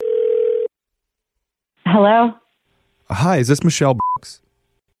Hello? Hi, is this Michelle Brooks?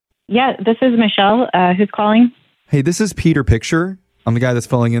 Yeah, this is Michelle. Who's calling? Hey, this is Peter Picture. I'm the guy that's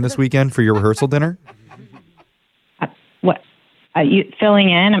filling in this weekend for your rehearsal dinner. What? You filling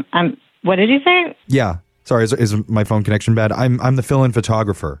in? What did you say? Yeah. Sorry, is my phone connection bad? I'm the fill-in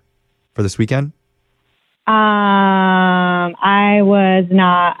photographer for this weekend. I was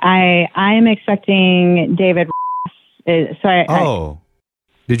not. I am expecting David. Did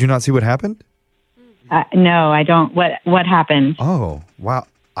you not see what happened? No, I don't. What happened? Oh, wow.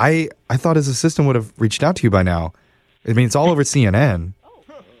 I thought his assistant would have reached out to you by now. I mean, it's all over CNN.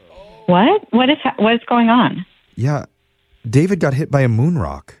 What? What is going on? Yeah, David got hit by a moon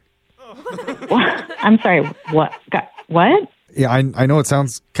rock. I'm sorry. What? What? Yeah, I know it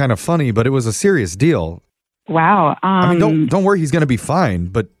sounds kind of funny, but it was a serious deal. Wow. I mean, don't worry, he's going to be fine.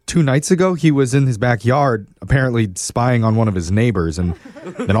 But 2 nights ago, he was in his backyard, apparently spying on one of his neighbors, and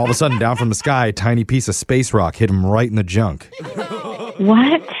then all of a sudden, down from the sky, a tiny piece of space rock hit him right in the junk.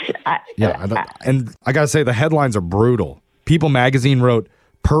 What? And I gotta say, the headlines are brutal. People magazine wrote,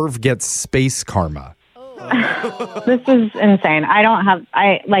 "Perv gets space karma." This is insane.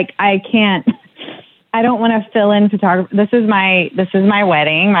 I can't. I don't want to fill in photography. This is my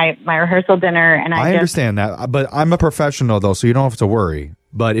wedding, my rehearsal dinner, and I understand that, but I'm a professional though, so you don't have to worry.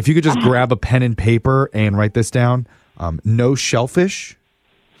 But if you could just grab a pen and paper and write this down, no shellfish.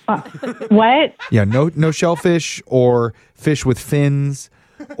 What? Yeah, no shellfish or fish with fins,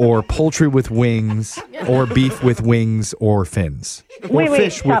 or poultry with wings, or beef with wings or fins, or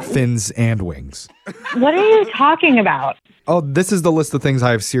fish with fins and wings. What are you talking about? Oh, this is the list of things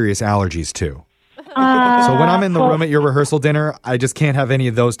I have serious allergies to. So when I'm in the room at your rehearsal dinner, I just can't have any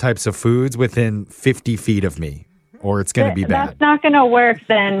of those types of foods within 50 feet of me, or it's going to be bad. That's not going to work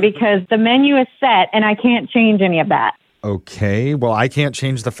then, because the menu is set and I can't change any of that. Okay, well, I can't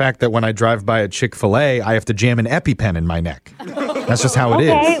change the fact that when I drive by a Chick-fil-A, I have to jam an EpiPen in my neck. That's just how it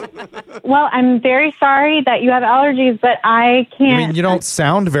is. Well, I'm very sorry that you have allergies, but I can't. I mean, you don't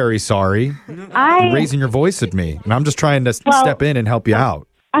sound very sorry. You're raising your voice at me, and I'm just trying to step in and help you out.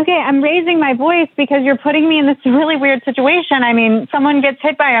 Okay, I'm raising my voice because you're putting me in this really weird situation. I mean, someone gets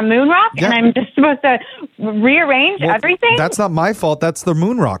hit by a moon rock, and I'm just supposed to rearrange everything? That's not my fault. That's the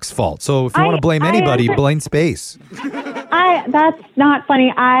moon rock's fault. So if you want to blame anybody, blame space. That's not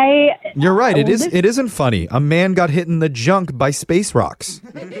funny. You're right. It isn't funny. A man got hit in the junk by space rocks.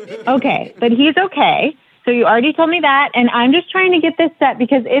 Okay, but he's okay. So you already told me that, and I'm just trying to get this set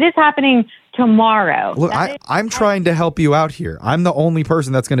because it is happening tomorrow. Look, I'm trying to help you out here. I'm the only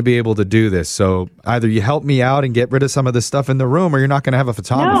person that's going to be able to do this. So either you help me out and get rid of some of this stuff in the room, or you're not going to have a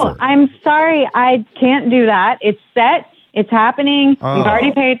photographer. No, I'm sorry. I can't do that. It's set. It's happening. We've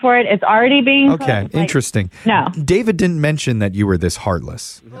already paid for it. It's already being Okay, interesting. No. David didn't mention that you were this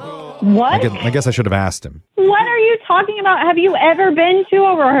heartless. What? I guess I should have asked him. What are you talking about? Have you ever been to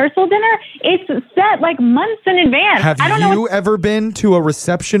a rehearsal dinner? It's set like months in advance. Have you ever been to a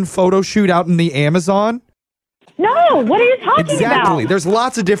reception photo shoot out in the Amazon? No, what are you talking about? Exactly. There's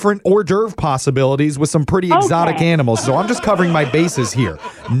lots of different hors d'oeuvre possibilities with some pretty exotic animals, so I'm just covering my bases here.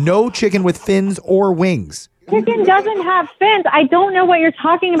 No chicken with fins or wings. Chicken doesn't have fins. I don't know what you're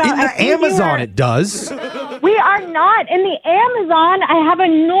talking about. In the Amazon, it does. We are not in the Amazon. I have a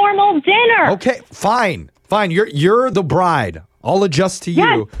normal dinner. Okay, fine. You're the bride. I'll adjust to you.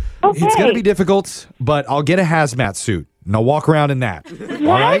 Yes. Okay. It's going to be difficult, but I'll get a hazmat suit, and I'll walk around in that. What?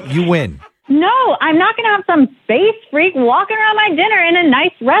 All right? You win. No, I'm not going to have some space freak walking around my dinner in a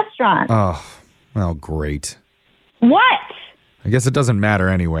nice restaurant. Oh, well, great. What? I guess it doesn't matter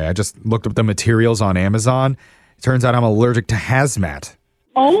anyway. I just looked up the materials on Amazon. It turns out I'm allergic to hazmat.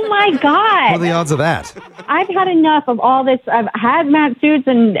 Oh, my God. What are the odds of that? I've had enough of all this hazmat suits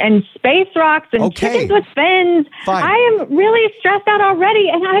and space rocks and chickens with fins. Fine. I am really stressed out already,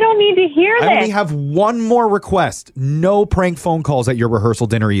 and I don't need to hear this. I only have one more request. No prank phone calls at your rehearsal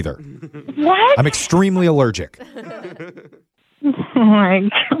dinner either. What? I'm extremely allergic. Oh, my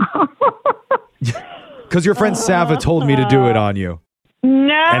God. Because your friend Sava told me to do it on you.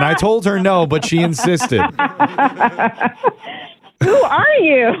 No. And I told her no, but she insisted. Who are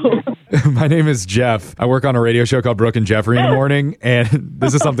you? My name is Jeff. I work on a radio show called Brooke and Jeffrey in the morning, and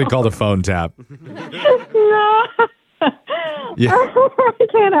this is something called a phone tap. No. Yeah. I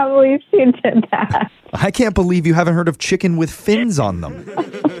cannot believe she did that. I can't believe you haven't heard of chicken with fins on them.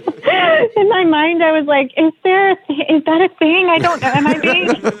 In my mind, I was like, is that a thing? I don't know. Am I being...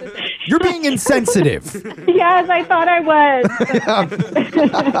 You're being insensitive. Yes, I thought I was.